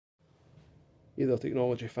Hey there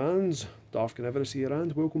technology fans, Darth Carnivorous here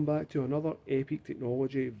and welcome back to another epic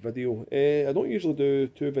technology video. I don't usually do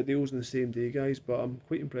two videos in the same day guys, but I'm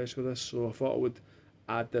quite impressed with this, so I thought I would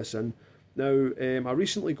add this in. Now, I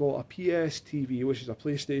recently got a PS TV, which is a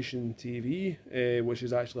PlayStation TV, which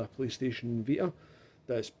is actually a PlayStation Vita.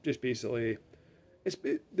 That's just basically,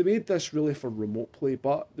 they made this really for remote play,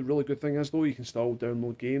 but the really good thing is though, you can still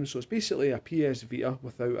download games, so it's basically a PS Vita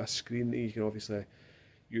without a screen that you can obviously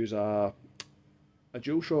use a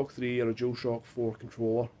DualShock 3 or a DualShock 4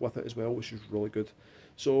 controller with it as well, which is really good.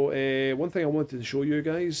 So one thing I wanted to show you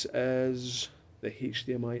guys is the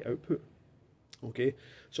HDMI output. Okay,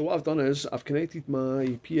 so what I've done is I've connected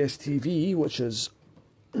my PS TV, which is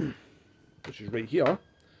right here.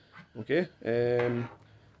 Okay, the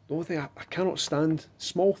only thing I cannot stand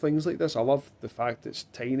small things like this. I love the fact it's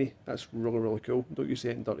tiny. That's really cool. Don't you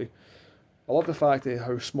say it dirty. I love the fact of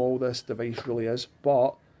how small this device really is,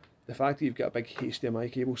 but the fact that you've got a big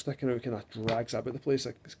HDMI cable sticking out kind of drags about the place.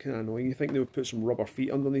 It's kind of annoying. You think they would put some rubber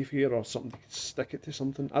feet underneath here or something to stick it to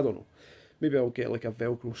something. I don't know. Maybe I'll get like a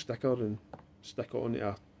Velcro sticker and stick it onto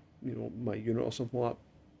a, my unit or something like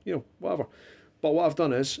that. Whatever. But what I've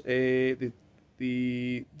done is the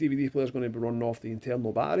DVD player is going to be running off the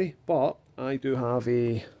internal battery, but I do have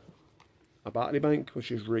a battery bank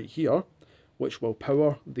which is right here, which will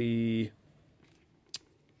power the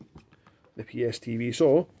PS TV.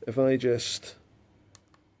 So if I just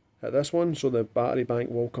hit this one, so the battery bank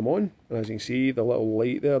will come on, and as you can see the little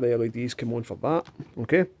light there, the LEDs come on for that.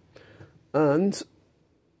 Okay, and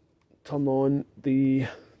turn on the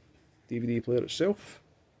DVD player itself.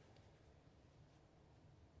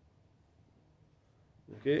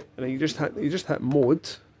 Okay, and then you just hit mode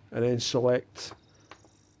and then select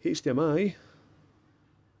HDMI,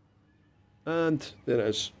 and there it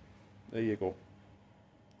is. There you go.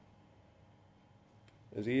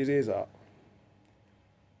 As easy as that.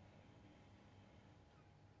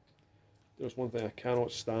 There's one thing I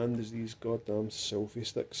cannot stand is these goddamn selfie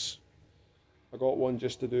sticks. I got one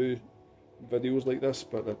just to do videos like this,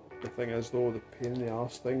 but the thing is though, the pain in the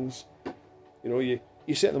arse things, you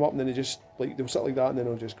set them up and then they'll sit like that and then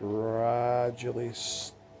they'll just gradually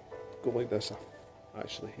go like this. I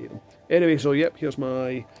actually hate them. Anyway, so yep, here's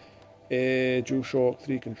my DualShock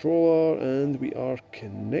 3 controller and we are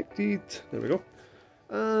connected. There we go.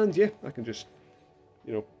 And yeah, I can just,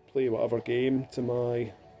 play whatever game to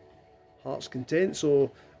my heart's content.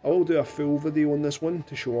 So I will do a full video on this one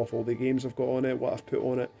to show off all the games I've got on it, what I've put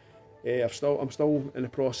on it. I'm still in the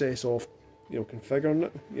process of, configuring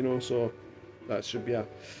it, so that should be a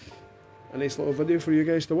nice little video for you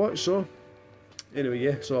guys to watch. So anyway,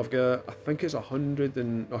 yeah, so I've got, I think it's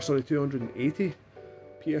 280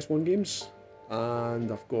 PS1 games,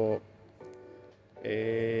 and I've got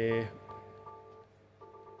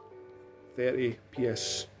 30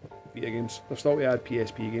 PS Vita games. I've still to add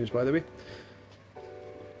PSP games, by the way.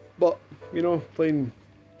 But playing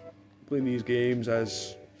these games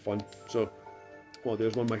is fun. So, well,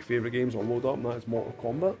 there's one of my favourite games I'll load up, and that is Mortal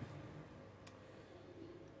Kombat.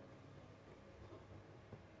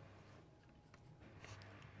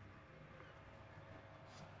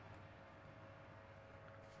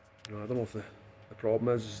 I don't know if the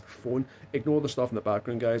problem is the phone. Ignore the stuff in the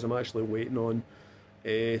background, guys. I'm actually waiting on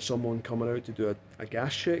someone coming out to do a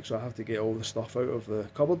gas check, so I have to get all the stuff out of the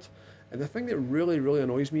cupboard. And the thing that really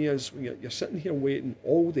annoys me is when you're sitting here waiting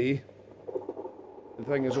all day. The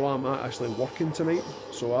thing is, I'm actually working tonight,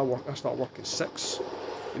 so I start work at 6.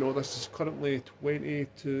 This is currently 20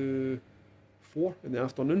 to 4 in the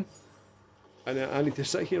afternoon, and I need to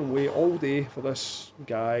sit here and wait all day for this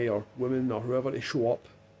guy or woman or whoever to show up.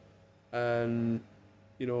 And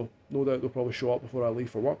no doubt they'll probably show up before I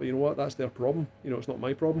leave for work, but you know what, that's their problem, it's not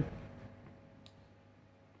my problem.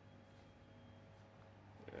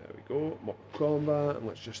 There we go, Mortal Kombat, and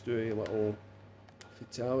let's just do a little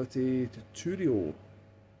fatality tutorial.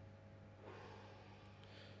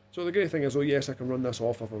 So the great thing is, yes, I can run this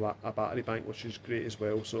off of a battery bank, which is great as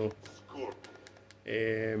well, so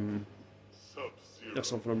that's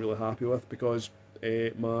something I'm really happy with, because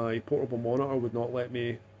my portable monitor would not let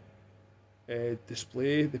me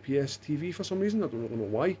display the PS TV for some reason. I don't really know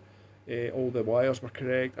why. All the wires were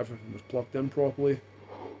correct, everything was plugged in properly,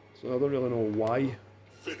 so I don't really know why.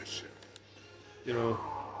 Finish it.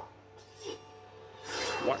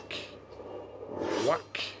 Whack,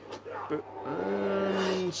 whack,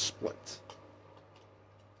 and split.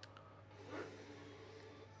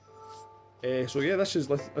 So yeah, this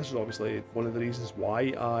is obviously one of the reasons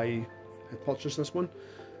why I had purchased this one.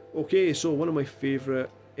 Okay, so one of my favourite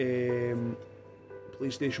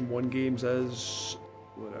PlayStation 1 games is,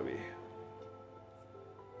 where are we?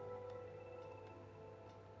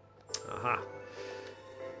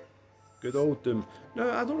 Good old Doom.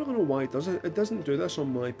 Now, I don't really know why it does it. It doesn't do this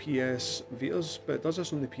on my PS Vitas, but it does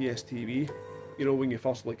this on the PS TV. You know, when you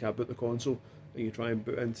first like boot the console and you try and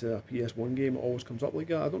boot into a PS1 game, it always comes up like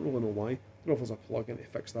that. I don't really know why. I don't know if there's a plug-in to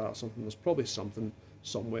fix that or something. There's probably something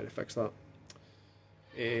somewhere to fix that.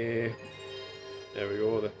 There we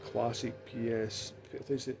go, the classic PS.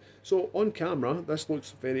 So on camera, this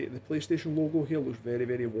looks the PlayStation logo here looks very,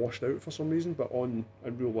 very washed out for some reason, but in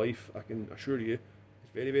real life, I can assure you,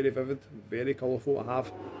 it's very, very vivid, very colourful. I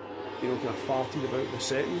have, kind of farted about the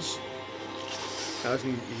settings. As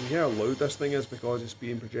you can hear how loud this thing is because it's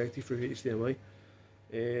being projected through HDMI.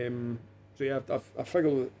 So yeah, I've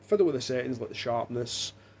fiddled with the settings like the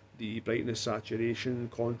sharpness, the brightness, saturation,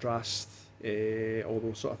 contrast, all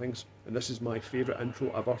those sort of things. And this is my favourite intro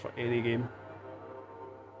ever for any game.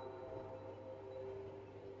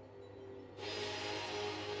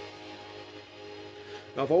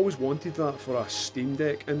 Now, I've always wanted that for a Steam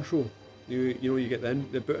Deck intro. You know, you get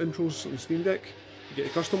the boot intros on Steam Deck, you get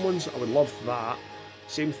the custom ones. I would love that.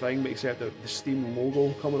 Same thing, but except the Steam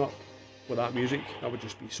logo coming up with that music. That would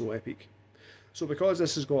just be so epic. So because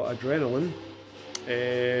this has got adrenaline,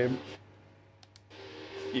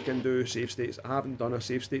 you can do save states. I haven't done a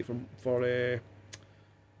save state for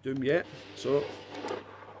Doom yet, so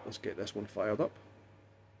let's get this one fired up.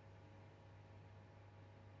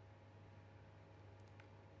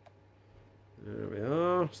 There we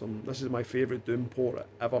are. This is my favourite Doom port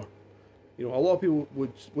ever. You know, a lot of people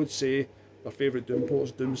would say their favourite Doom port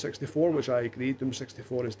is Doom 64, which I agree. Doom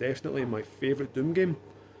 64 is definitely my favourite Doom game,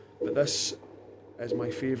 but this is my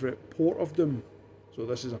favourite port of Doom. So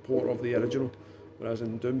this is a port of the original, whereas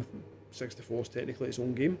in Doom 64 is technically its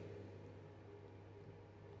own game.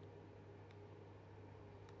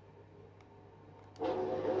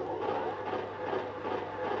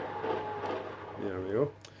 There we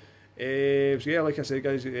go. So yeah, like I said,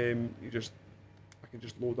 guys, I can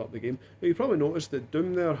just load up the game. Now you probably noticed that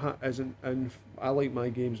Doom there isn't in. I like my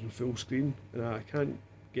games in full screen, and I can't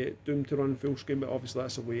get Doom to run full screen, but obviously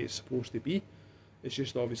that's the way it's supposed to be. It's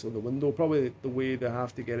just obviously the window, probably the way they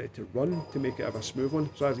have to get it to run to make it have a smooth one.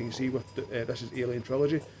 So as you can see with this is Alien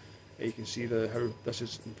Trilogy, you can see how this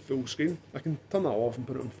is in full screen. I can turn that off and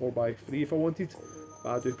put it on 4:3 if I wanted,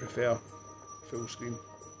 but I do prefer full screen.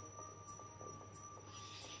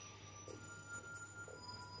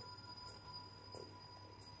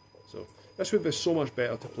 So this would be so much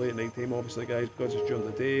better to play at night time, obviously, guys, because it's during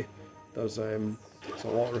the day. There's it's a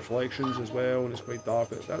lot of reflections as well, and it's quite dark.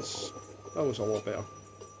 But that was a lot better.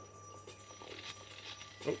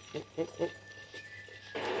 Oh, oh, oh, oh.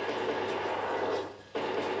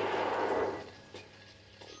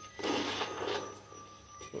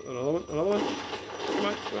 Oh, another one, another one. Come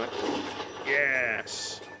on, come on.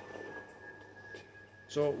 Yes.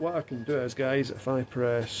 So what I can do is, guys, if I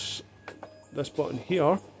press this button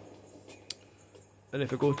here, and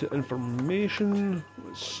if I go to information,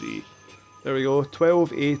 let's see, there we go,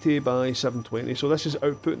 1280 by 720. So this is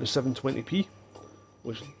output in the 720p,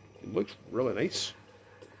 which looks really nice.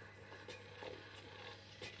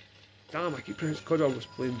 Damn, I keep pressing, because I was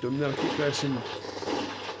playing Doom there, I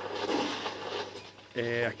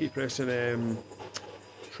keep pressing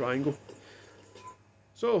triangle.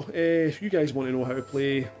 So if you guys want to know how to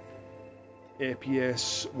play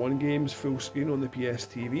PS1 games full screen on the PS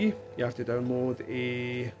TV, you have to download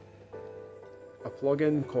a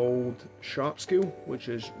plugin called Sharpscale, which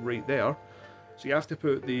is right there. So you have to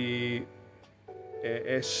put the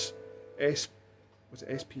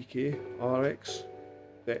SPK RX,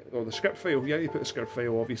 or the script file. You have to put the script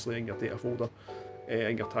file obviously in your data folder,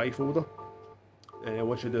 in your TIE folder.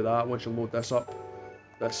 Once you do that, once you load this up,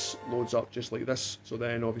 this loads up just like this. So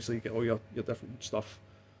then obviously you get all your different stuff.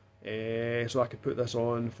 So I could put this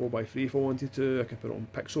on 4:3 if I wanted to. I could put it on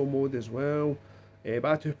pixel mode as well,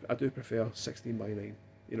 but I do prefer 16:9,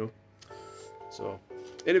 you know. So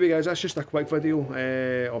anyway, guys, that's just a quick video.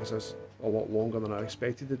 Obviously it's a lot longer than I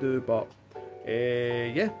expected to do, but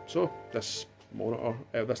yeah. So this monitor,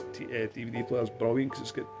 this DVD player is brilliant because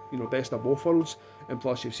it's got, you know, best of both worlds, and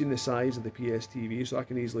plus you've seen the size of the PS TV, so I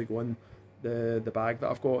can easily go in the bag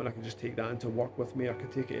that I've got, and I can just take that into work with me. I can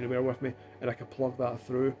take it anywhere with me, and I can plug that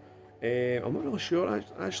through. I'm not really sure. I'm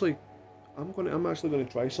actually going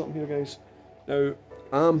to try something here, guys. Now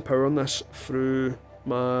I'm powering this through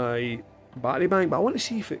my battery bank, but I want to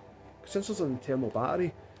see if it, since there's an internal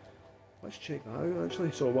battery, let's check that out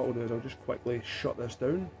actually. So what we'll do is I'll just quickly shut this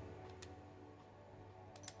down.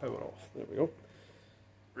 Power off. There we go.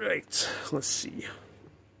 Right. Let's see.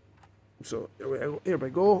 So here we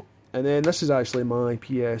go. And then this is actually my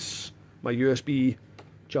USB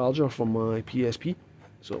charger from my PSP.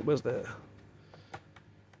 So where's the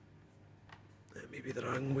maybe the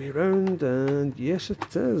wrong way round, and yes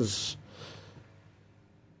it is.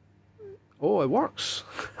 Oh, it works!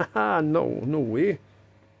 Haha, no way.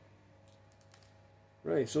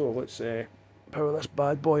 Right, so let's power this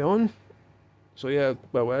bad boy on. So yeah,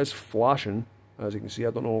 well, it is flashing, as you can see.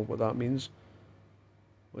 I don't know what that means.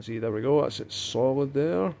 Let's see, there we go, that's it solid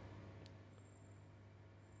there.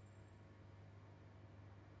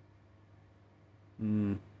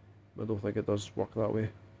 I don't think it does work that way.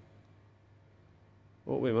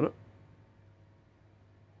 Oh, wait a minute.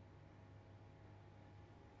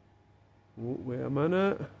 Oh, wait a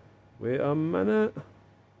minute. Wait a minute.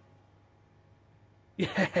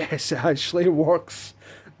 Yes, it actually works.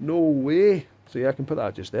 No way. So yeah, I can put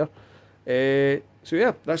that just there. So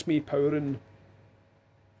yeah, that's me powering.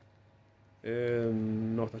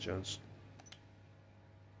 Not a chance.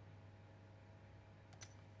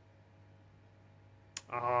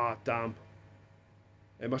 Ah, damn.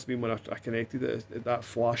 It must have been when I connected it. That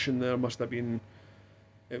flash in there must have been.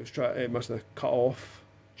 It must have cut off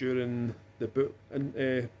during the boot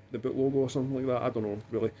logo or something like that. I don't know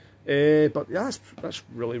really. But yeah, that's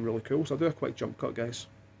really cool. So I'll do a quick jump cut, guys.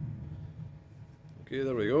 Okay,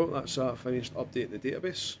 there we go. That's finished updating the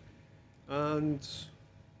database, and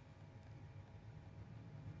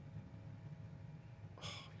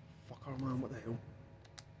fucker man, what the hell?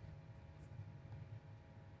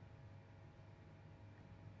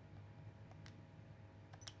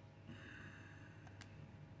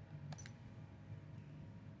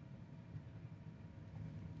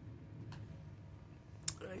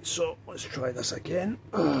 Right, so let's try this again.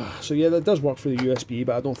 So yeah, that does work for the USB,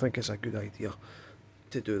 but I don't think it's a good idea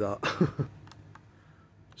to do that.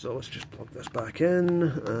 So let's just plug this back in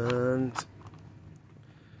and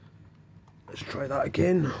let's try that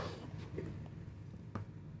again.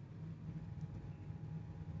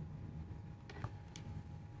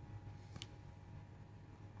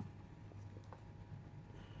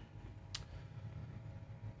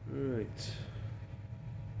 Right.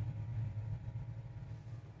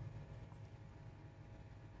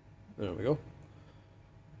 There we go.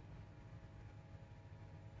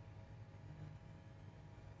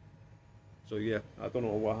 So yeah, I don't know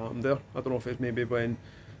what happened there. I don't know if it's maybe when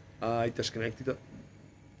I disconnected it.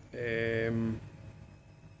 There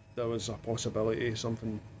was a possibility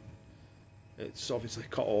something, it's obviously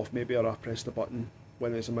cut off maybe, or I pressed the button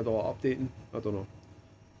when it's in the middle of updating. I don't know.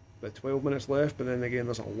 But 12 minutes left, but then again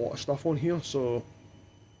there's a lot of stuff on here, so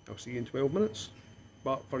I'll see you in 12 minutes.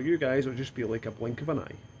 But for you guys it'll just be like a blink of an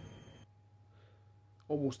eye.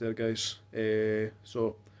 Almost there, guys.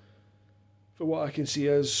 So for what I can see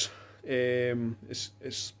is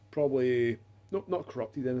it's probably not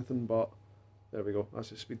corrupted anything, but there we go,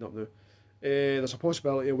 that's it speeding up now. There's a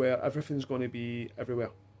possibility where everything's going to be everywhere,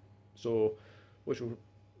 so which will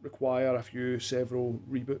require several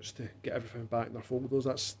reboots to get everything back in their folders.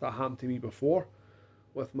 That happened to me before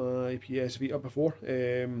with my PS Vita before.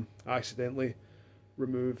 I accidentally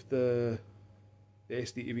removed the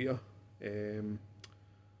SD Vita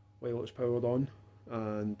while it was powered on,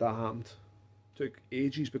 and that happened. Took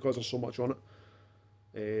ages because there's so much on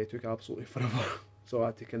it. Took absolutely forever, so I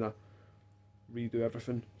had to kind of redo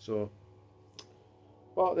everything. So,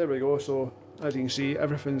 but there we go. So as you can see,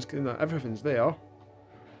 everything's there,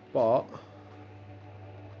 but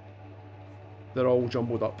they're all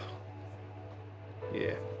jumbled up.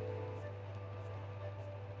 Yeah.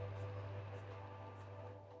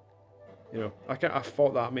 You know, I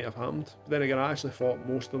thought that might have happened, but then again, I actually thought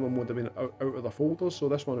most of them would have been out of the folders, so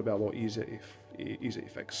this one would be a lot easier to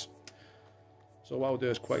fix. So what I'll do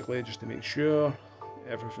is quickly, just to make sure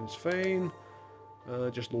everything's fine,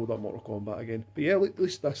 just load up Mortal Kombat again. But yeah, at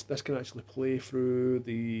least this can actually play through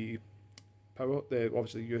the power,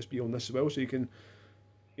 obviously USB on this as well, so you can,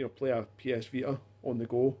 you know, play a PS Vita on the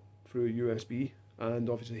go through USB and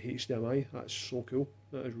obviously HDMI. That's so cool.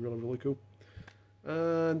 That is really cool.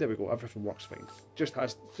 And there we go, everything works fine. Just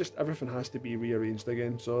everything has to be rearranged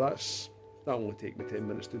again, so that'll only take me 10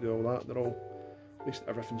 minutes to do all that. They're all, at least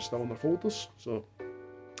everything's still in their folders, so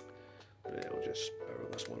I'll just power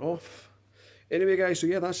this one off. Anyway guys, so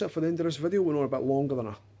yeah, that's it for the end of this video. We're on a bit longer than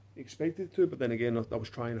I expected to, but then again I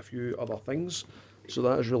was trying a few other things, so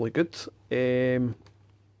that is really good. And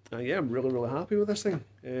yeah, I'm really happy with this thing.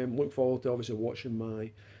 Look forward to obviously watching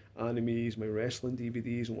my animes, my wrestling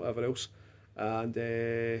DVDs and whatever else. And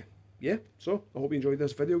yeah, so I hope you enjoyed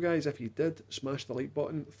this video, guys. If you did, smash the like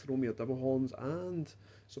button, throw me a double horns, and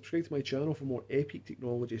subscribe to my channel for more epic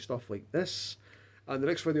technology stuff like this. And the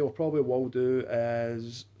next video I probably will do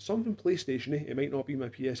is something PlayStation-y. It might not be my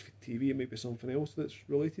PS TV, it might be something else that's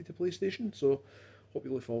related to PlayStation. So hope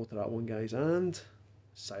you look forward to that one, guys, and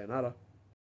sayonara.